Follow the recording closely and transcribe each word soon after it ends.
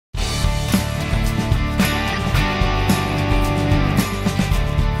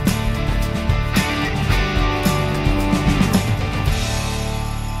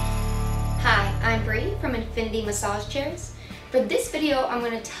Infinity massage chairs. For this video, I'm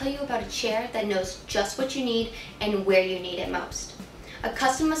going to tell you about a chair that knows just what you need and where you need it most. A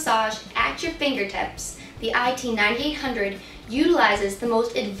custom massage at your fingertips, the IT-9800 utilizes the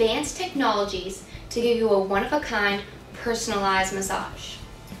most advanced technologies to give you a one-of-a-kind, personalized massage.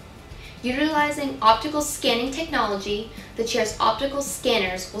 Utilizing optical scanning technology, the chair's optical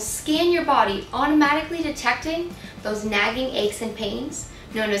scanners will scan your body, automatically detecting those nagging aches and pains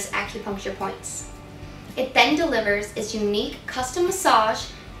known as acupuncture points. It then delivers its unique custom massage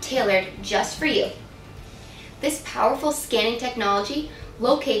tailored just for you. This powerful scanning technology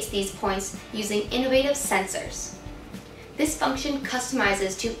locates these points using innovative sensors. This function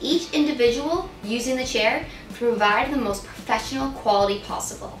customizes to each individual using the chair to provide the most professional quality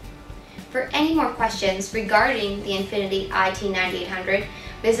possible. For any more questions regarding the Infinity IT-9800,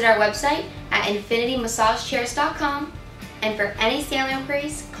 visit our website at infinitymassagechairs.com, and for any sale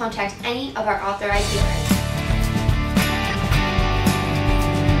inquiries, contact any of our authorized dealers.